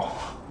like, wow,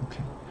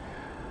 okay.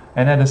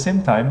 And at the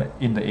same time,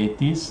 in the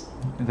 80s,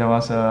 there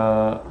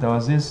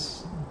was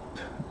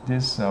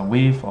this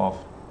wave of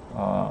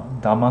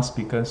Dharma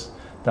speakers,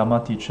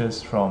 Dharma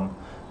teachers from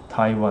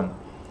Taiwan,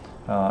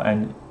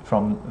 and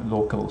from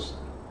locals.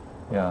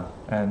 Yeah,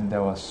 and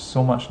there was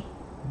so much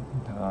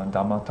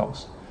Dharma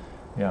talks.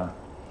 Yeah,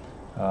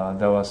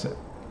 there was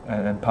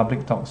and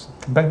public talks.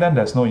 Back then,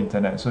 there's no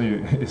internet, so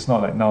it's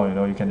not like now.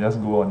 You can just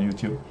go on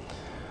YouTube.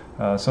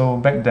 So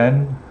back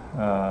then,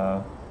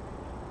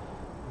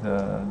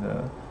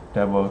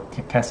 there were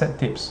cassette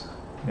tapes,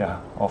 yeah,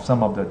 of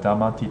some of the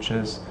Dharma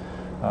teachers,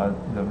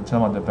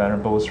 some of the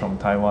venerables from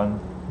Taiwan.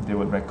 They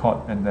would record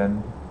and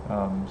then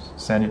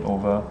send it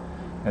over,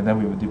 and then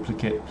we would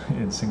duplicate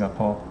in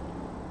Singapore.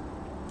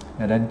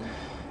 And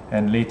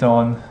later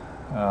on,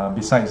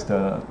 besides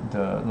the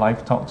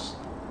live talks,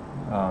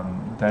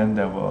 then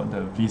there were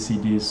the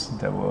VCDs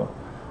that were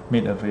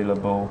made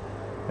available,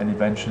 and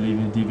eventually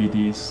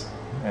DVDs,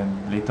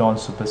 and later on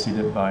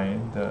superseded by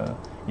the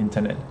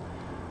internet.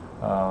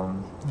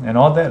 And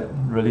all that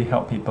really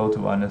helped people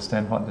to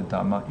understand what the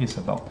Dharma is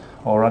about,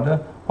 or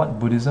rather, what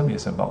Buddhism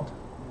is about.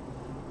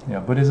 Yeah,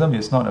 Buddhism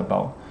is not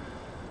about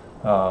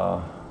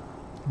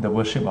the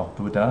worship of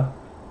Buddha.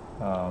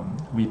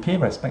 We pay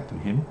respect to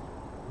him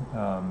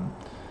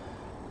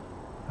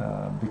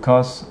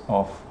because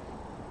of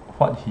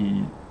what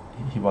he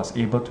was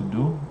able to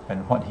do,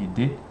 and what he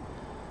did,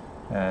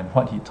 and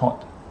what he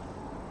taught,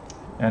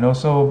 and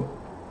also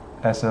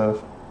as a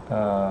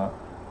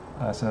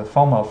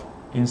form of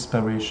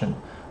inspiration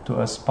to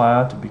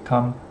aspire to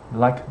become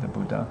like the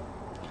Buddha.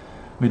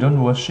 We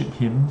don't worship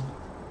him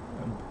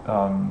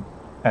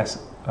as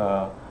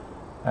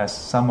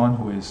someone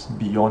who is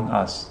beyond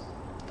us,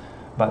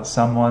 but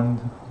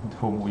someone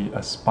whom we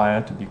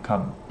aspire to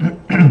become.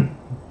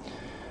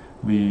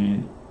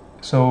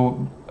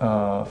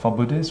 For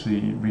Buddhists,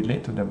 we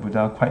relate to the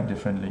Buddha quite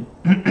differently.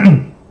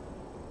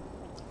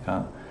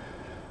 Yeah.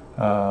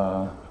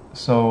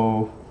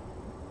 So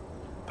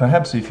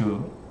perhaps if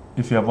you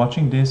are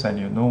watching this and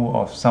you know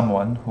of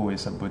someone who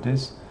is a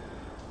Buddhist,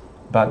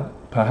 but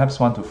perhaps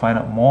want to find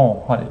out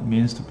more what it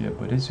means to be a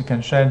Buddhist, you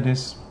can share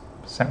this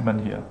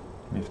segment here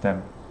with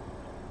them.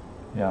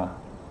 Yeah,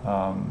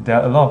 there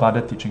are a lot of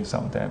other teachings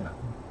out there,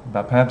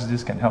 but perhaps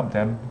this can help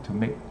them to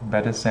make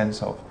better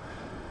sense of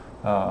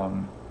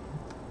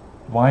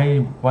why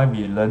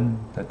we learn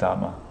the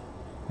Dharma.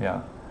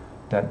 Yeah,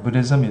 that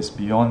Buddhism is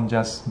beyond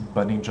just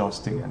burning joss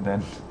stick and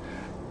then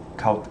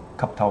kap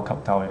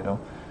tao,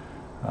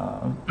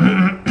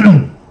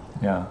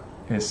 yeah,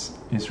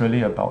 it's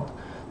really about,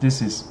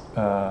 this is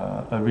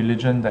a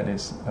religion that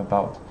is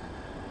about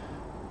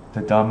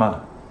the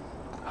Dharma,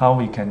 how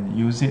we can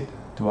use it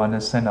to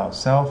understand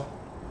ourselves,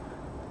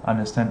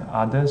 understand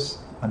others,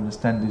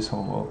 understand this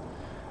whole world,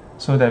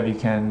 so that we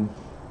can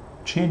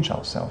change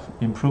ourselves,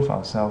 improve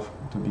ourselves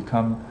to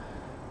become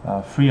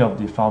free of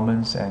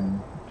defilements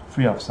and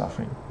free of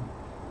suffering.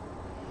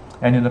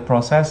 And in the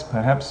process,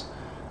 perhaps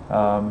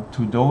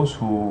to those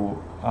who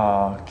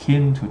are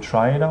keen to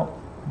try it out,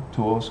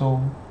 to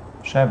also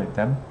share with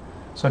them,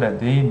 so that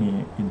they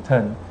may in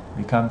turn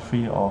become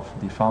free of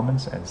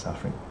defilements and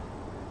suffering.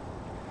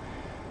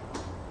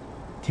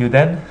 Till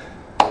then,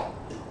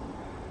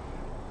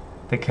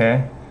 take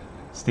care,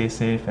 stay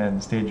safe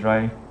and stay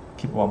dry,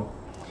 keep warm.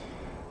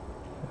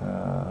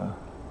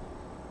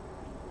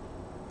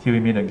 Till we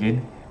meet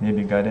again, may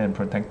be guided and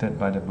protected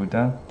by the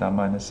Buddha,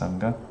 Dharma and the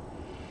Sangha.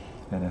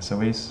 And as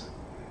always,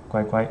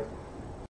 乖乖